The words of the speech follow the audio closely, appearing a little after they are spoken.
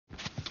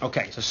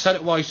Okay, so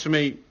setup-wise for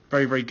me,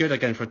 very, very good.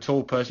 Again, for a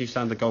tall person, you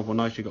stand the golf ball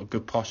nice. You've got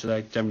good posture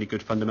there, generally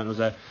good fundamentals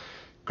there.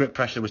 Grip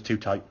pressure was too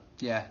tight.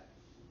 Yeah.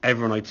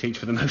 Everyone I teach,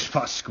 for the most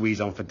part, squeeze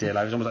on for dear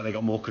life. It's almost like they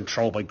got more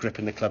control by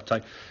gripping the club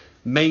tight.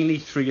 Mainly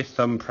through your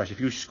thumb pressure.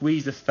 If you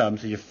squeeze the thumb,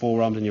 so your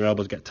forearms and your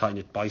elbows get tight and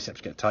your biceps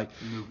get tight,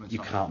 you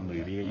can't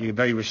move. You're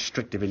very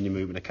restrictive in your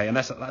movement, okay? And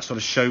that's sort of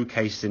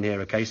showcased in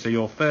here, okay? So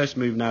your first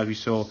move now, as we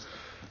saw,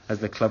 as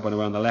the club went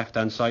around the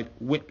left-hand side,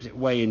 whips it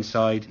way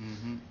inside,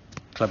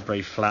 club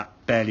very flat,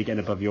 barely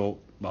getting above your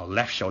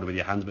left shoulder with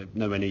your hands, but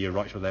nowhere near your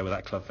right shoulder there with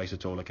that club face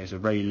at all, okay? So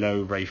very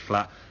low, very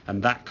flat,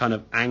 and that kind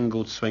of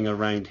angled swing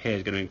around here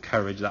is going to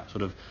encourage that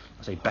sort of,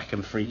 I say,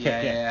 Beckham free kick.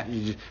 Yeah.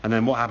 And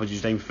then what happens, you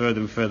just aim further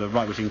and further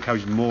right, which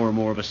encourages more and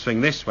more of a swing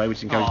this way,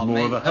 which encourages more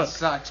of a hook.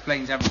 That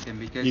explains everything,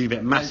 because you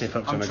get massive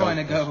hooks. I'm trying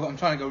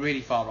to go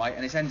really far right,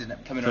 and it's ending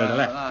up coming further around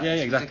left. like that.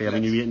 Yeah, exactly.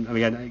 Ridiculous. I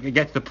mean, you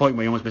get to the point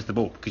where you almost miss the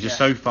ball because you're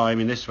so far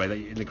aiming this way that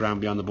you're in the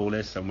ground beyond the ball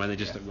is somewhere. They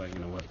just weren't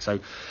going to work. So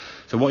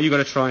what you've got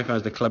to try and find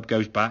is the club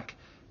goes back.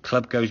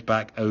 Club goes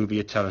back over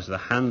your toe line. So the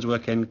hands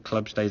work in,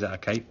 club stays out,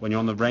 okay? When you're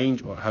on the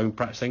range or at home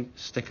practicing,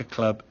 stick a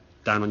club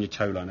down on your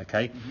toe line,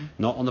 okay?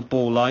 Not on the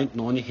ball line,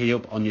 not on your heel,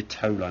 but on your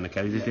toe line,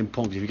 okay? This is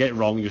important. If you get it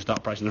wrong, you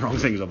start practicing the wrong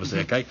things,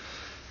 obviously, okay?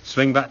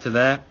 Swing back to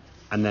there,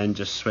 and then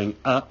just swing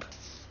up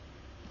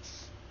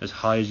as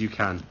high as you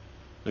can.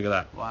 Look at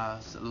that. Wow,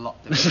 it's a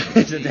lot different.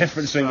 It's a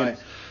different swing, right.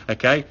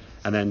 Okay?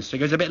 And then swing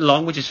goes a bit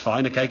long, which is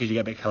fine, okay? Because you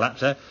get a bit of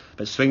collapse there.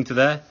 But swing to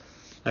there,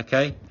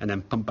 okay? And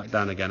then pump back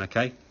down again,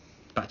 okay?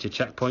 Back to your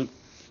checkpoint,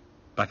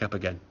 back up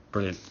again.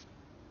 Brilliant.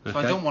 Okay. So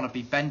I don't want to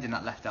be bending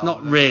that left arm.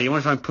 Not really. You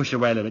want to try and push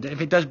away a little bit.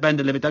 If it does bend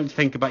a little bit, don't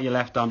think about your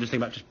left arm. Just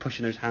think about just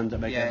pushing those hands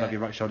up, making it above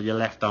your right shoulder. Your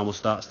left arm will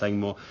start staying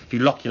more. If you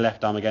lock your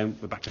left arm again,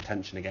 we're back to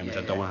tension again, which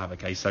I don't want to have.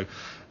 Okay, so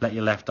let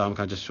your left arm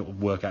kind of just sort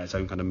of work out its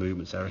own kind of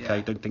movements there.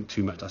 Okay, don't think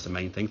too much. That's the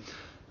main thing.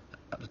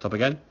 Up the top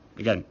again.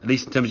 Again, at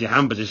least in terms of your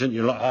hand position,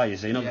 you're a lot higher.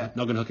 So you're not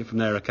going to hook it from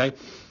there. Okay,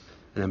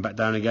 and then back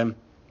down again.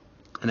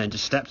 And then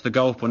just step to the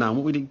golf ball now. And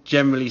what we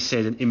generally see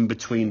is an in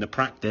between the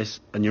practice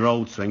and your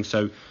old swing.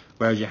 So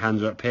whereas your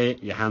hands are up here,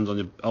 your hands on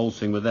your old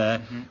swing were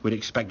there, we'd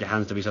expect your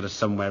hands to be sort of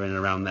somewhere in and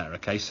around there,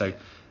 okay? So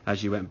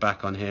as you went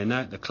back on here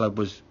now, the club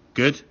was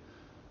good.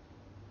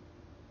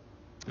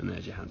 And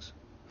there's your hands,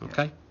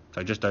 okay?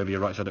 So just over your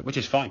right shoulder, which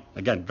is fine.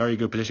 Again, very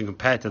good position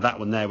compared to that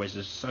one there, which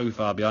is so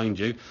far behind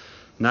you.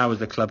 Now as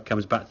the club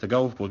comes back to the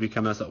golf ball,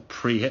 become a sort of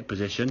pre-hit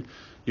position,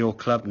 your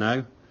club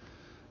now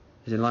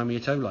is in line with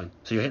your toe line.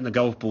 So you're hitting the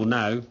golf ball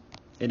now,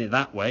 in it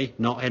that way,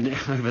 not hitting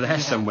it over there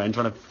somewhere and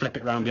trying to flip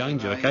it round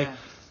behind you, okay?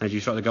 As you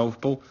strike the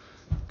golf ball,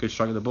 good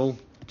strike of the ball,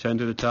 turn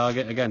to the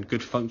target, again,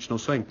 good functional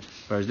swing.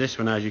 Whereas this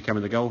one, as you come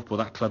in the golf ball,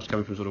 that club's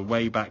coming from sort of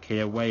way back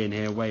here, way in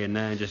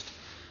there, and just,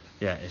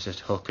 it's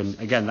just hook. And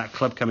again, that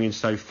club coming in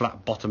so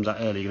flat, bottoms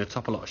out early, you're going to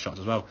top a lot of shots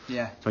as well.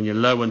 Yeah. So when you're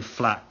low and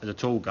flat as a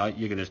tall guy,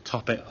 you're going to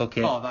top it, hook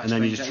it, and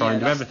then you just try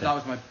and do everything. That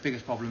was my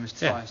biggest problem, is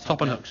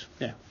top and hooks,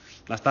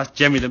 That's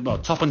generally the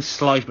top and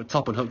slice, but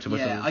top and hooks are two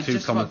common things. I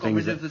just got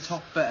rid of the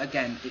top, but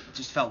again, it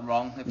just felt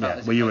wrong.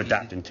 You were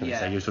adapting to it,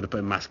 so you were sort of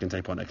putting masking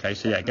tape on. Okay,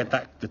 so get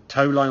the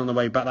toe line on the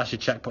way back. That's your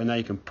checkpoint there.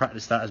 You can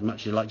practice that as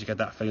much as you like to get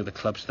that thing of the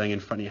club staying in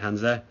front of your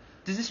hands there.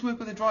 Does this work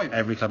with a driver?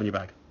 Every club in your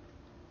bag.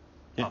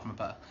 Apart from a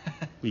putter.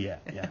 yeah.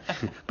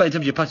 But in terms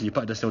of your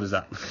putter still does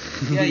that.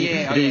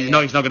 He's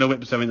not going to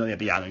whip something.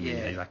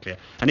 Exactly.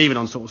 And even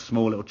on sort of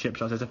small little chip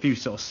shots, there's a few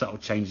sort of subtle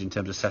changes in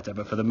terms of setup.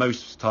 But for the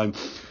most time,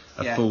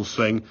 a full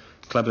swing,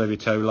 club over your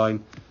toe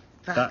line.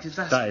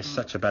 That is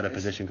such a better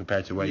position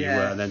compared to where you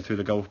were, and then through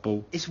the golf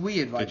ball. It's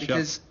weird, right?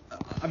 Because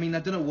I mean,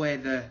 I don't know where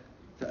the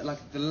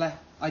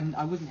left.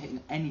 I wasn't hitting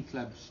any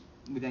clubs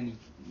with any.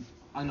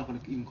 I'm not going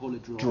to even call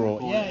it draw.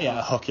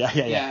 A hook,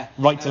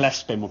 right to left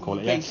spin, we'll call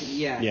it.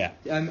 Basically,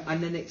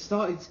 and then it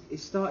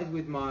started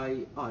with my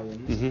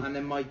irons, and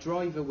then my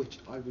driver, which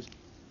I was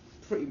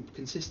pretty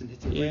consistent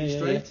hitting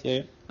really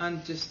straight.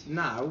 And just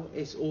now,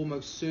 it's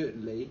almost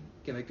certainly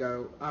going to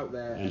go out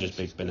there and just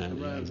big spin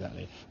out.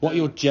 Exactly. What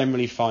you'll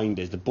generally find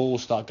is the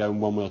balls start going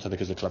one way or t'other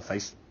because of the club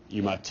face.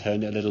 You might have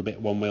turned it a little bit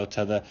one way or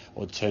t'other,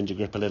 or turned your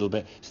grip a little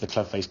bit, so the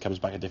club face comes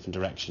back a different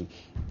direction.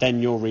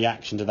 Then your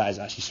reaction to that is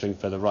actually swing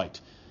further right.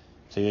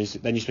 So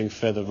then you swing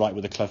further right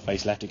with the club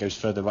face left, it goes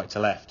further right to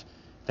left.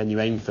 Then you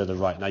aim further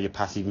right, now you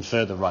pass even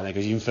further right, and it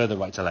goes even further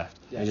right to left.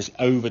 And just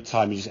over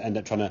time, you just end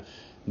up trying to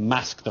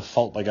mask the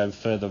fault by going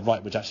further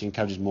right, which actually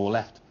encourages more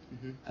left.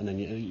 And then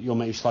you'll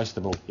make you slice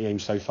the ball. He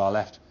aims so far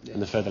left,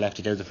 and the further left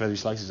he goes, the further he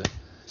slices it.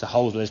 So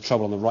holes where there's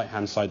trouble on the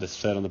right-hand side, the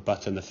third on the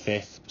button, the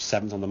fifth,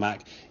 seventh on the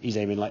Mac, he's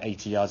aiming like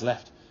 80 yards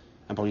left.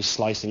 And probably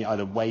slicing it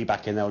either way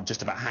back in there or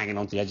just about hanging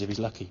onto the edge if he's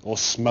lucky, or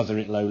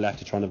smothering it low left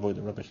to try and avoid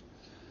the rubbish.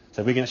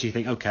 So if we can actually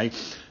think, okay,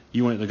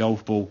 you want the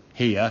golf ball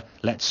here,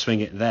 let's swing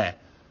it there.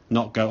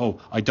 Not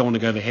go, I don't want to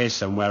go over here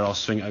somewhere, I'll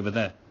swing it over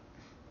there.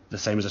 The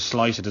same as a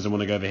slicer doesn't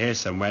want to go over here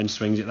somewhere and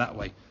swings it that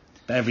way.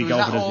 But every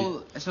golfer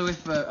does. So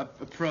if a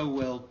pro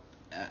will,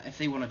 if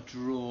they want to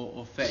draw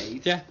or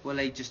fade, will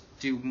they just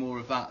do more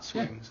of that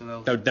swing?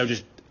 So they'll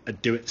just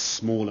do it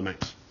small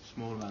amounts.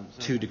 Small amounts.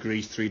 2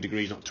 degrees, 3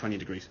 degrees, not 20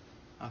 degrees.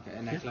 Okay,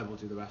 and their club will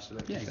do the rest of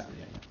it. Yeah, exactly.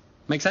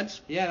 Make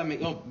sense? Yeah, that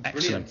makes. Oh, Excellent.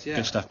 brilliant. Yeah.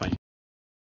 Good stuff, mate.